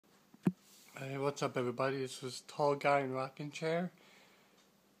Hey, what's up, everybody? This is Tall Guy in Rocking Chair.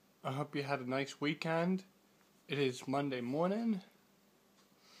 I hope you had a nice weekend. It is Monday morning.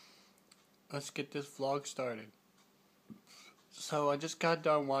 Let's get this vlog started. So, I just got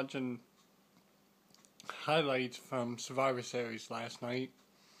done watching highlights from Survivor Series last night.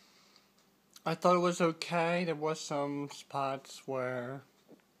 I thought it was okay. There was some spots where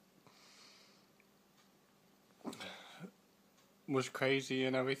it was crazy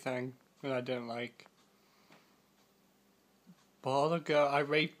and everything that I didn't like. But all the girl, I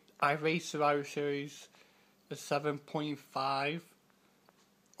rate Survivor Series a 7.5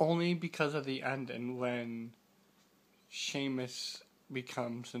 only because of the ending when Sheamus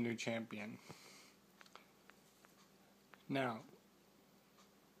becomes the new champion. Now,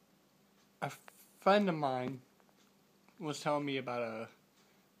 a friend of mine was telling me about a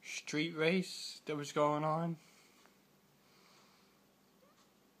street race that was going on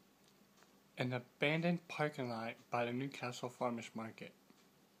in an abandoned parking lot by the Newcastle Farmers Market.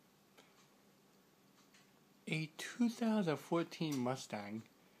 A 2014 Mustang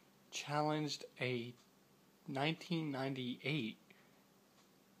challenged a 1998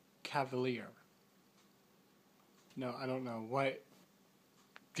 Cavalier. Now, I don't know what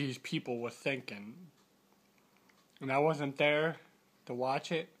these people were thinking. And I wasn't there to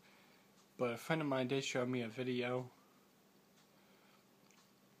watch it, but a friend of mine did show me a video.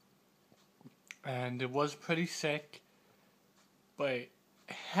 And it was pretty sick. But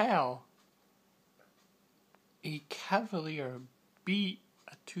how a Cavalier beat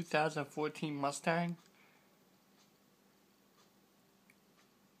a 2014 Mustang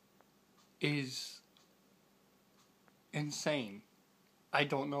is insane. I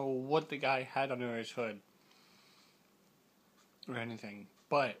don't know what the guy had under his hood or anything,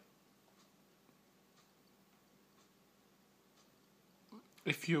 but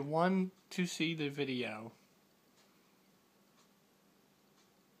if you want to see the video,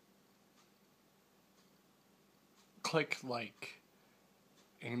 click like,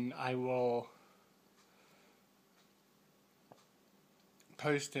 and I will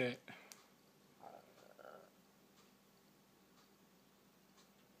post it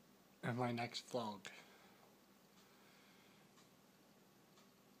in my next vlog.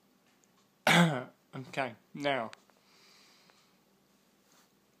 Okay, now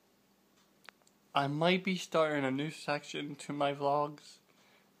I might be starting a new section to my vlogs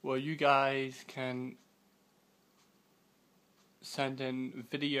where you guys can send in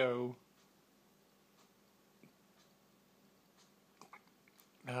video.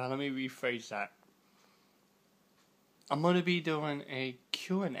 Let me rephrase that. I'm going to be doing a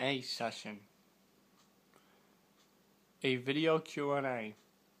Q&A session. A video Q&A.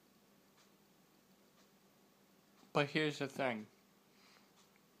 But here's the thing.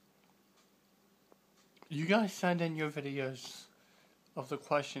 You guys send in your videos of the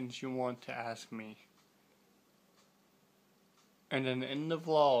questions you want to ask me. And then in the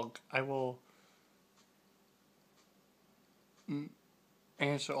vlog, I will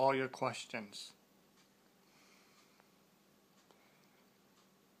answer all your questions.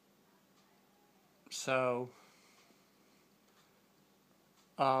 So,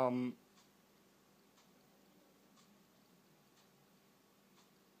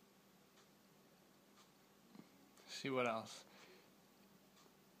 see what else.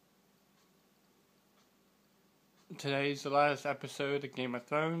 Today's the last episode of Game of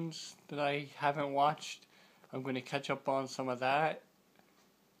Thrones that I haven't watched. I'm going to catch up on some of that.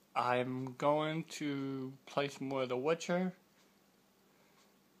 I'm going to play some more of The Witcher.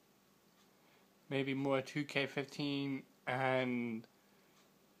 Maybe more 2K15, and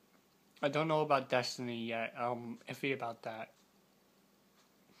I don't know about Destiny yet. I'm iffy about that.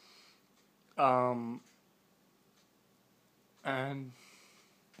 And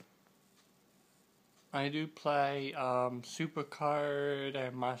I do play Supercard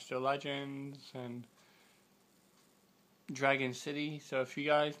and Master Legends and Dragon City. So if you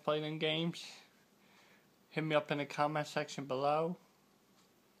guys play them games, hit me up in the comment section below.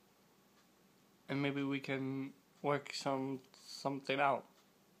 And maybe we can work something out.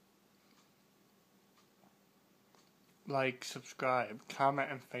 Like, subscribe, comment,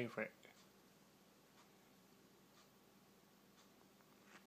 and favorite.